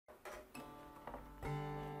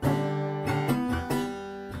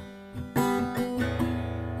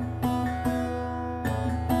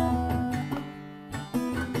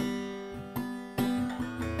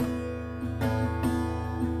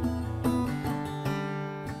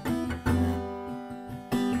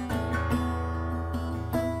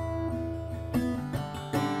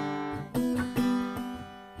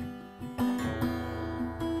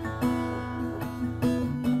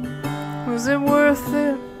Was it worth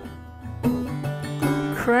it?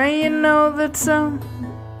 Crying all the time.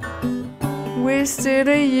 Wasted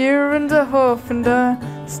a year and a half, and I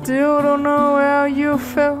still don't know how you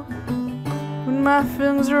felt when my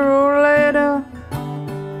films were all laid out.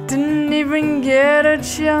 Didn't even get a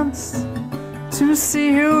chance to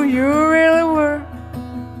see who you really were.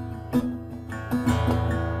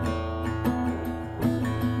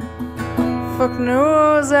 Fuck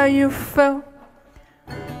knows how you felt.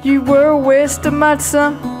 You were a waste of my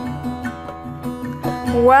time.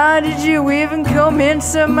 Why did you even come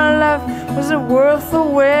into my life? Was it worth the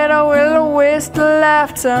wait, or will I waste a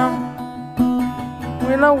lifetime?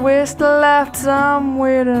 Will I waste a lifetime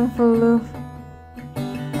waiting for love?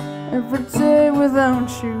 Every day without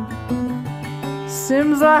you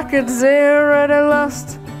seems like a day already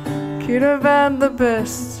lost. Could have had the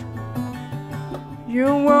best. You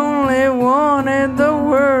only wanted the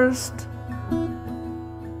worst.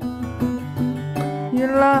 You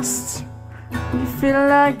lost. You feel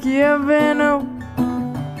like giving up.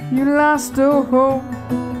 You lost all hope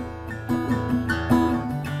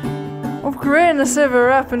of greatness ever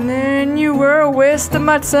happening. You were a waste of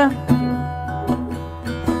my time.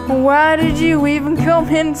 Why did you even come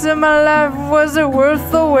into my life? Was it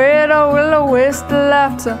worth the wait, or will I waste a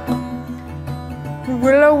lifetime?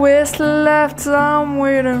 Will I waste a lifetime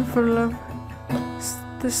waiting for love?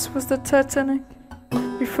 This was the Titanic.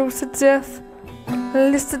 We froze to death. At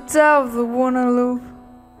least I die with the one I love,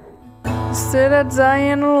 instead of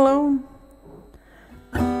dying alone.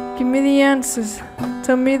 Give me the answers,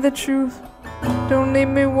 tell me the truth. Don't leave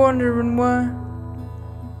me wondering why.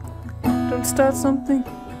 Don't start something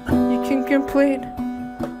you can complete.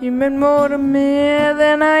 You meant more to me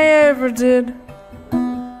than I ever did.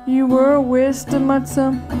 You were a waste of my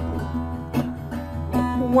time.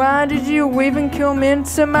 Why did you even come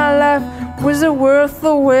into my life? Was it worth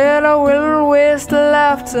the wait, or will I waste a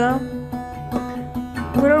lifetime?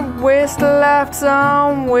 Will I waste a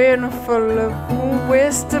lifetime waiting for love?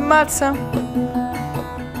 Wasting my time.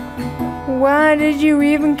 Why did you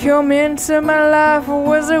even come into my life?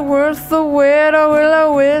 Was it worth the wait, or will I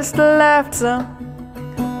waste a lifetime?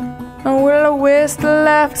 Or will I waste a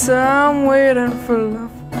lifetime waiting for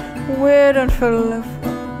love? Waiting for love,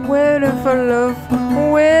 waiting for love,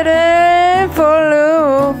 waiting for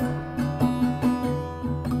love.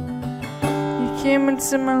 You came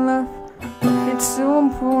into my life. It's so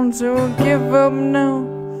important to give up now.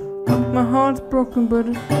 My heart's broken, but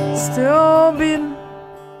it's still beating.